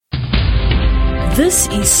This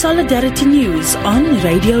is Solidarity News on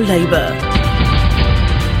Radio Labour.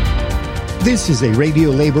 This is a Radio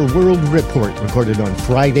Labour World Report recorded on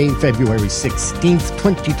Friday, February 16th,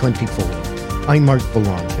 2024. I'm Mark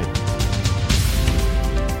Belonte.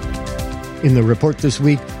 In the report this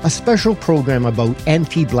week, a special program about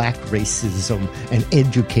anti-black racism and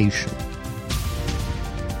education.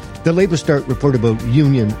 The Labour Start report about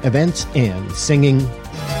union events and singing. You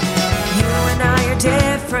and I are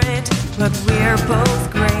different, but we're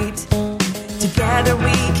both great. Together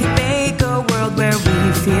we can make a world where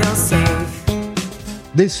we feel safe.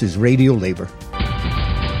 This is Radio Labour.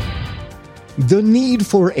 The need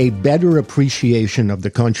for a better appreciation of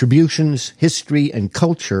the contributions, history, and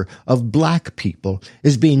culture of Black people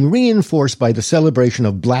is being reinforced by the celebration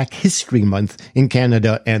of Black History Month in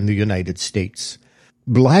Canada and the United States.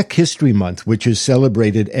 Black History Month, which is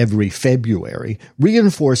celebrated every February,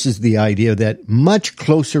 reinforces the idea that much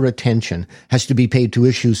closer attention has to be paid to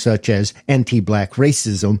issues such as anti-black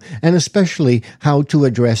racism and especially how to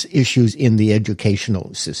address issues in the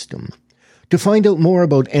educational system. To find out more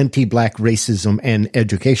about anti-black racism and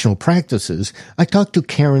educational practices, I talked to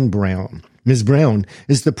Karen Brown. Ms. Brown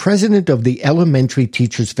is the president of the Elementary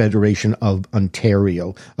Teachers Federation of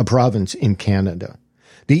Ontario, a province in Canada.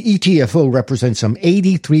 The ETFO represents some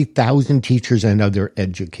 83,000 teachers and other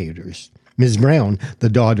educators. Ms. Brown, the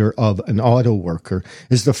daughter of an auto worker,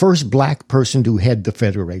 is the first Black person to head the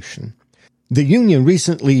federation. The union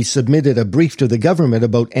recently submitted a brief to the government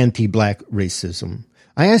about anti-black racism.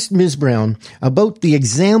 I asked Ms. Brown about the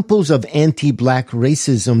examples of anti-black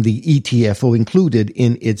racism the ETFO included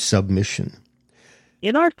in its submission.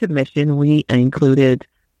 In our submission, we included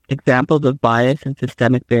examples of bias and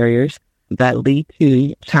systemic barriers that lead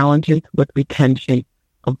to challenges with retention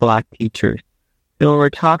of Black teachers. So we're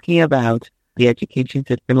talking about the education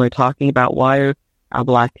system. We're talking about why are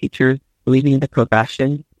Black teachers leaving the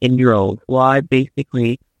profession in droves, why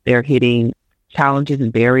basically they're hitting challenges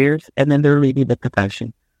and barriers, and then they're leaving the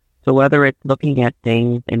profession. So whether it's looking at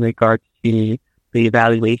things in regards to the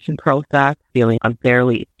evaluation process, feeling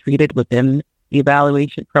unfairly treated within the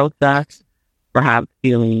evaluation process, perhaps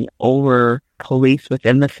feeling over-policed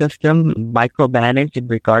within the system, micromanaged in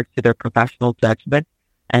regards to their professional judgment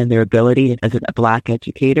and their ability as a Black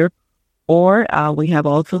educator. Or we have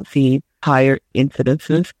also seen higher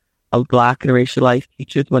incidences of Black and racialized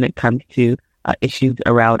teachers when it comes to issues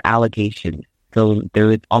around allegations. So there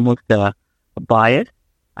is almost a bias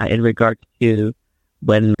in regards to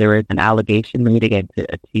when there is an allegation made against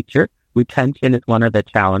a teacher. Retention is one of the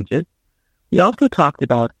challenges. We also talked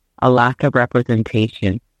about a lack of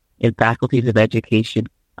representation in faculties of education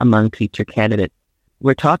among teacher candidates.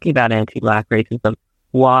 We're talking about anti-Black racism.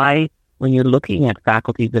 Why, when you're looking at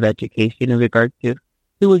faculties of education in regards to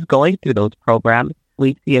who is going through those programs,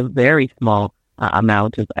 we see a very small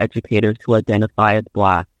amount of educators who identify as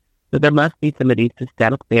Black. So there must be some of these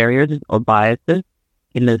systemic barriers or biases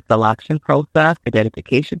in the selection process,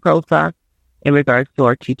 identification process, in regards to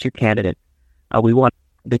our teacher candidates. We want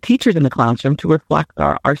the teachers in the classroom to reflect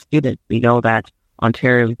our students. We know that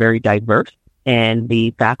Ontario is very diverse, and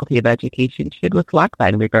the faculty of education should reflect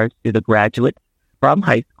that in regards to the graduates from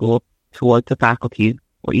high school towards the faculties,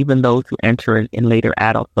 or even those who enter in later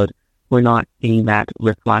adulthood. We're not seeing that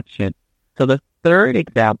reflection. So the third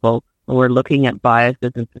example, when we're looking at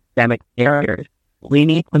biases and systemic barriers, we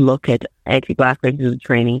need to look at anti-Black racism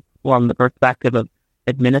training from the perspective of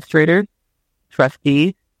administrators,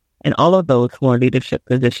 trustees, and all of those who are in leadership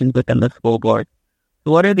positions within the school board.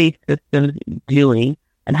 So what are these systems doing,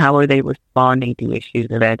 and how are they responding to issues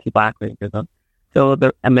of anti-Black racism? So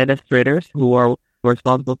the administrators who are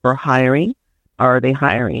responsible for hiring, are they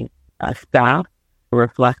hiring staff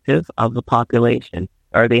reflective of the population?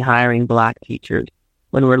 Are they hiring Black teachers?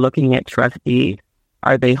 When we're looking at trustees,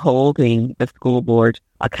 are they holding the school board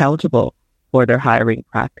accountable for their hiring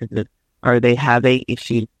practices? Are they having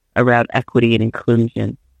issues around equity and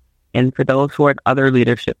inclusion? And for those who are in other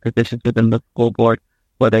leadership positions within the school board,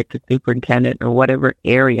 whether it's a superintendent or whatever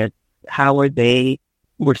areas, how are they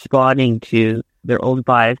responding to their own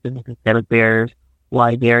biases and systemic barriers?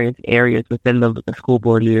 Why various areas within the school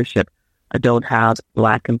board leadership don't have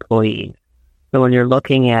Black employees? So when you're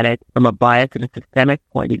looking at it from a bias and a systemic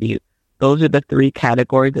point of view, those are the three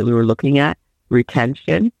categories that we were looking at: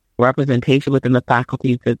 retention, representation within the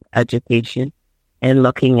faculties of education, and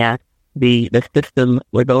looking at the system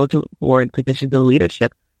where those who are in positions of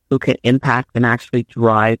leadership who can impact and actually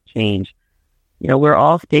drive change. You know, we're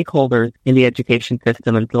all stakeholders in the education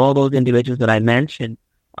system, and all those individuals that I mentioned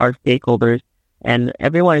are stakeholders, and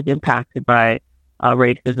everyone is impacted by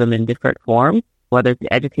racism in different forms, whether it's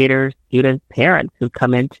educators, students, parents who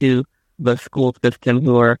come into the school system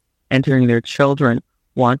who are entering their children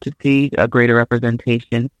want to see a greater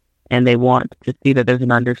representation, and they want to see that there's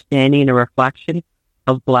an understanding and a reflection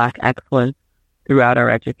of Black excellence throughout our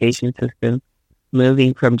education system,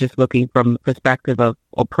 moving from just looking from the perspective of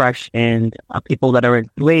oppression and people that are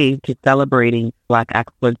enslaved to celebrating Black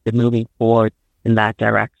excellence and moving forward in that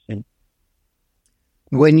direction.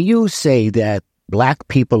 When you say that Black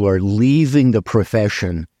people are leaving the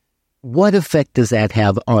profession, what effect does that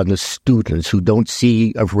have on the students who don't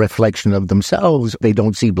see a reflection of themselves? They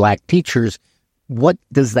don't see Black teachers. What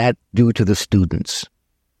does that do to the students?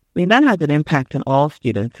 I mean, that has an impact on all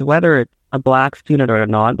students, whether it's a Black student or a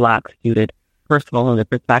non-Black student. First of all, from the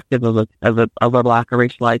perspective of a Black or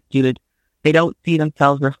racialized student, they don't see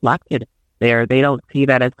themselves reflected there. They don't see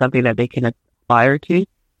that as something that they can aspire to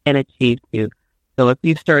and achieve to. So if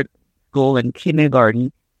you start school in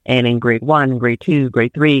kindergarten and in grade 1, grade 2,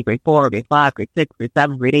 grade 3, grade 4, grade 5, grade 6, grade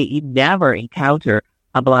 7, grade 8, you never encounter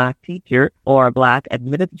a Black teacher or a Black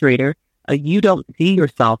administrator, you don't see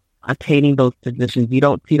yourself attaining those positions. You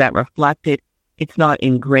don't see that reflected. It's not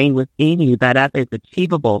ingrained within you that is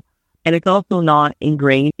achievable. And it's also not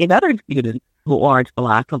ingrained in other students who aren't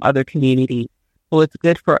Black from other communities. So it's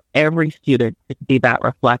good for every student to see that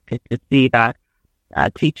reflected, to see that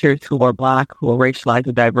teachers who are Black, who are racialized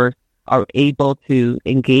or diverse, are able to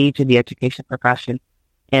engage in the education profession,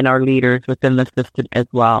 and our leaders within the system as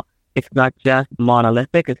well. It's not just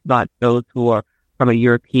monolithic. It's not those who are from a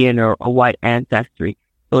European or a white ancestry.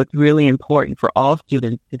 So it's really important for all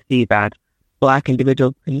students to see that Black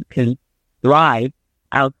individuals can thrive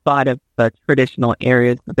outside of the traditional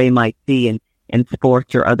areas that they might see in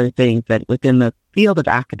sports or other things, that within the field of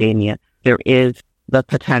academia, there is the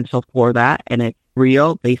potential for that, and it's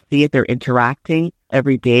real. They see it. They're interacting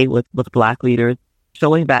every day with Black leaders,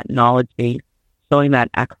 showing that knowledge base, showing that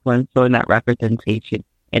excellence, showing that representation,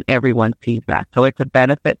 and everyone sees that. So it's a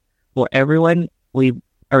benefit for everyone. We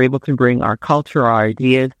are able to bring our culture, our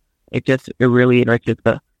ideas. It really enriches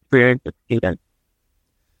the experience of students.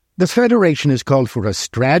 The Federation has called for a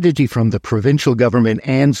strategy from the provincial government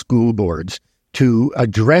and school boards to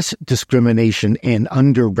address discrimination and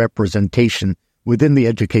underrepresentation within the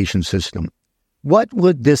education system. What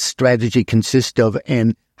would this strategy consist of,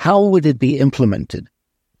 and how would it be implemented?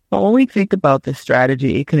 Well, when we think about this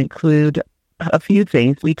strategy, it can include a few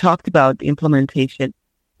things. We talked about the implementation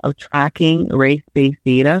of tracking race-based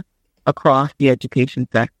data across the education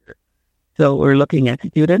sector. So we're looking at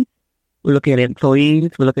students, we're looking at employees,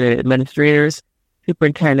 we're looking at administrators,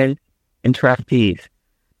 superintendents, and trustees.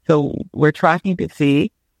 So we're tracking to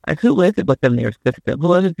see who is it within their system,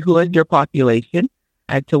 who is your population,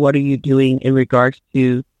 and so what are you doing in regards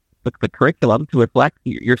to the curriculum to reflect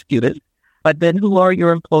your students, but then who are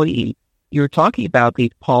your employees? You're talking about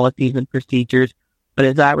these policies and procedures, but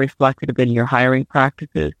is that reflected in your hiring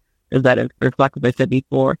practices? Is that reflected, as I said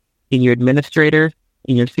before, in your administrators,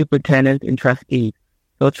 in your superintendents and trustees?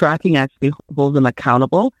 So tracking actually holds them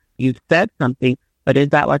accountable. You've said something, but is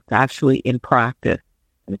that what's actually in practice?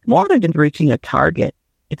 And it's more than just reaching a target.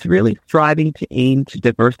 It's really striving to aim to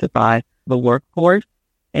diversify the workforce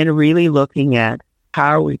and really looking at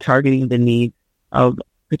how are we targeting the needs of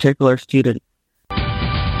particular students.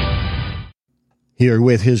 Here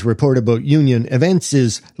with his report about union events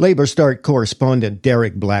is Labour Start correspondent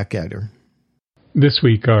Derek Blackadder. This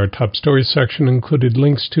week, our top stories section included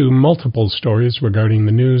links to multiple stories regarding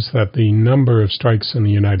the news that the number of strikes in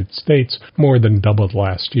the United States more than doubled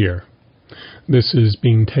last year. This is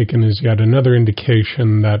being taken as yet another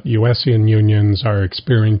indication that U.S.ian unions are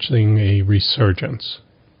experiencing a resurgence.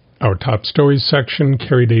 Our top stories section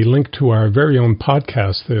carried a link to our very own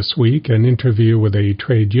podcast this week, an interview with a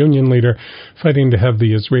trade union leader fighting to have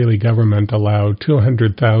the Israeli government allow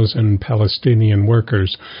 200,000 Palestinian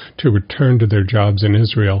workers to return to their jobs in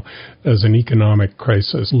Israel as an economic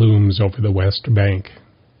crisis looms over the West Bank.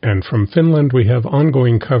 And from Finland, we have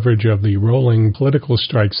ongoing coverage of the rolling political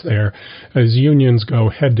strikes there as unions go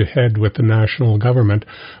head-to-head with the national government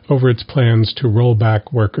over its plans to roll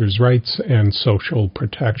back workers' rights and social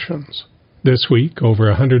protections. This week, over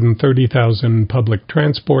 130,000 public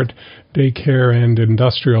transport, daycare, and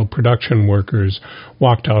industrial production workers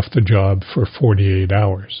walked off the job for 48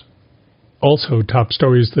 hours. Also, top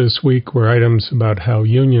stories this week were items about how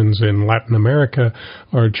unions in Latin America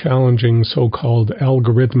are challenging so-called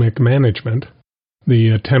algorithmic management, the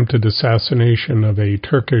attempted assassination of a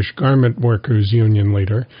Turkish garment workers union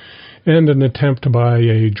leader, and an attempt by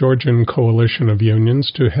a Georgian coalition of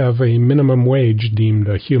unions to have a minimum wage deemed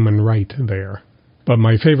a human right there. But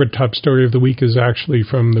my favorite top story of the week is actually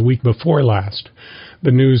from the week before last.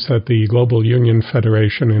 The news that the Global Union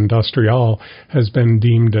Federation Industrielle has been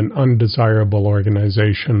deemed an undesirable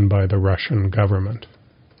organization by the Russian government.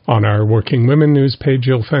 On our Working Women news page,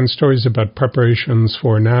 you'll find stories about preparations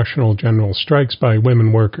for national general strikes by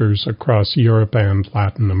women workers across Europe and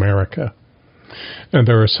Latin America. And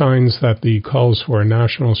there are signs that the calls for a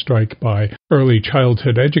national strike by early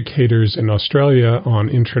childhood educators in Australia on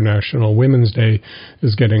International Women's Day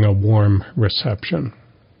is getting a warm reception.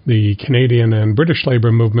 The Canadian and British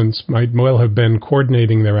labour movements might well have been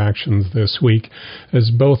coordinating their actions this week, as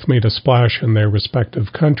both made a splash in their respective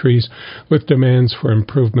countries with demands for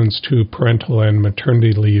improvements to parental and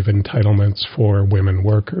maternity leave entitlements for women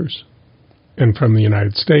workers. And from the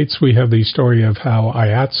United States, we have the story of how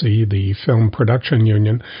IATSE, the film production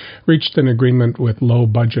union, reached an agreement with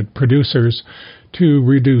low-budget producers to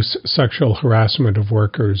reduce sexual harassment of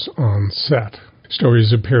workers on set.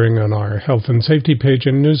 Stories appearing on our health and safety page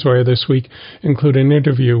in Newswire this week include an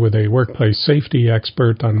interview with a workplace safety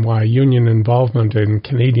expert on why union involvement in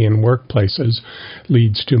Canadian workplaces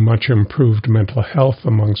leads to much improved mental health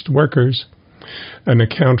amongst workers, an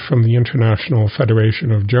account from the International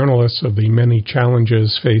Federation of Journalists of the many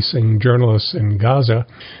challenges facing journalists in Gaza,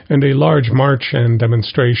 and a large march and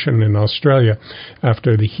demonstration in Australia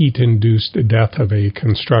after the heat-induced death of a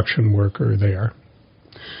construction worker there.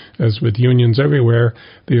 As with unions everywhere,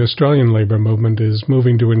 the Australian labour movement is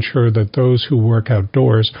moving to ensure that those who work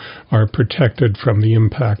outdoors are protected from the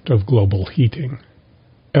impact of global heating.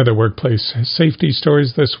 Other workplace safety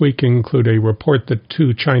stories this week include a report that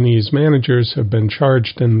 2 Chinese managers have been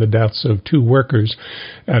charged in the deaths of 2 workers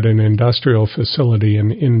at an industrial facility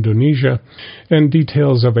in Indonesia, and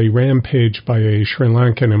details of a rampage by a Sri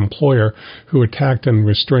Lankan employer who attacked and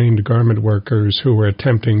restrained garment workers who were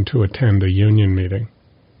attempting to attend a union meeting.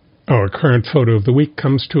 Our current photo of the week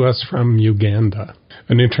comes to us from Uganda.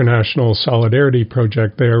 An international solidarity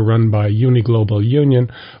project there run by Uniglobal Union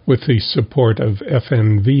with the support of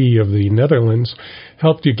FNV of the Netherlands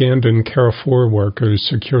helped Ugandan Carrefour workers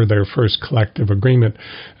secure their first collective agreement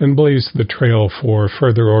and blazed the trail for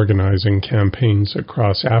further organizing campaigns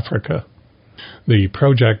across Africa. The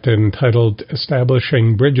project, entitled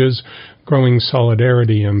Establishing Bridges, Growing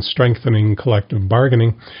Solidarity and Strengthening Collective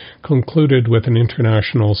Bargaining, concluded with an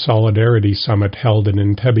international solidarity summit held in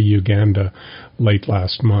Entebbe, Uganda, late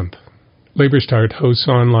last month. Labour Start hosts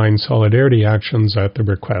online solidarity actions at the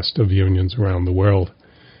request of unions around the world.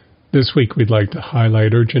 This week we'd like to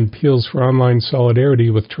highlight urgent appeals for online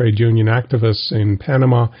solidarity with trade union activists in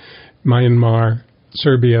Panama, Myanmar,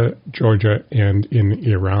 Serbia, Georgia, and in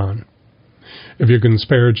Iran. If you can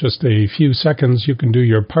spare just a few seconds, you can do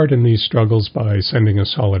your part in these struggles by sending a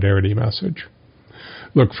solidarity message.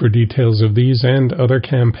 Look for details of these and other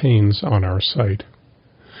campaigns on our site.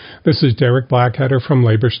 This is Derek Blackadder from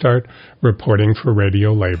Labour Start, reporting for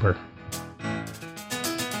Radio Labour.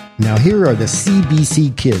 Now here are the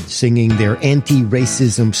CBC Kids singing their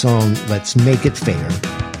anti-racism song, Let's Make It Fair.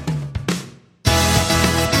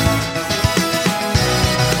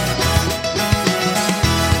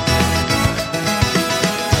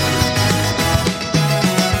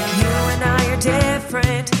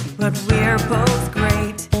 But we're both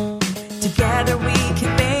great. Together we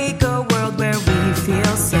can make a world where we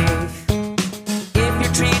feel safe. If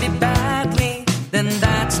you're treated badly, then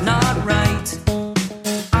that's not right.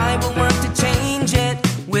 I will work to change it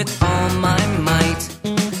with all my might.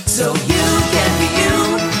 So you can be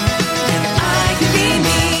you, and I can be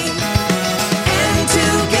me. And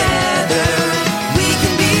together we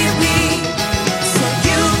can be we. So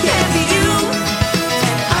you can be you,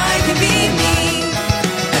 and I can be me.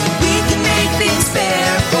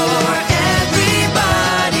 Fair for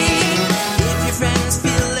everybody. If your friends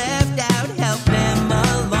feel left out, help them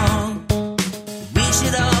along. We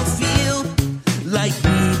should all feel like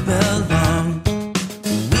we belong.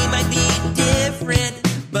 We might be different,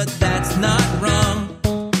 but that's not wrong.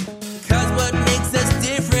 'Cause what makes us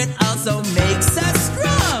different also makes us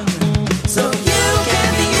strong. So you can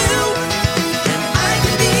be you, and I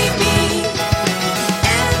can be me.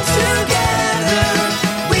 And together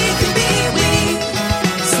we can be we.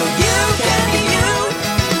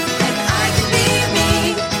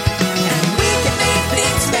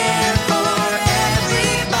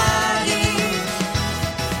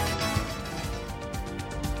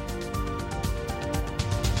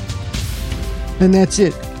 And that's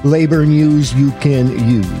it. Labor news you can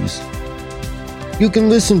use. You can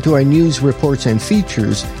listen to our news reports and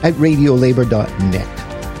features at radiolabor.net.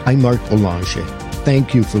 I'm Mark Boulanger.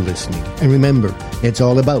 Thank you for listening. And remember, it's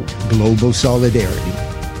all about global solidarity.